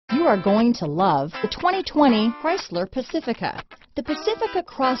you are going to love the 2020 Chrysler Pacifica. The Pacifica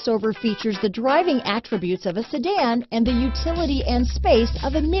crossover features the driving attributes of a sedan and the utility and space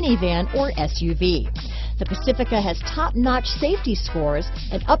of a minivan or SUV. The Pacifica has top-notch safety scores,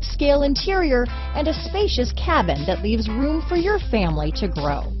 an upscale interior, and a spacious cabin that leaves room for your family to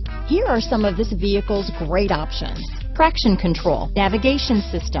grow. Here are some of this vehicle's great options: traction control, navigation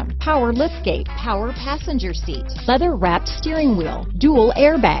system, power liftgate, power passenger seat, leather-wrapped steering wheel, dual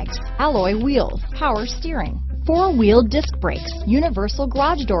airbags, alloy wheels, power steering, four-wheel disc brakes, universal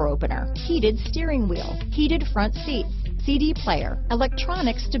garage door opener, heated steering wheel, heated front seats, CD player,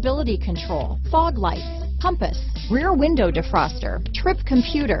 electronic stability control, fog lights, compass, rear window defroster, trip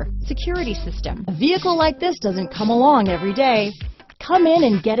computer, security system. A vehicle like this doesn't come along every day. Come in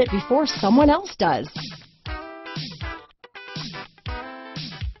and get it before someone else does.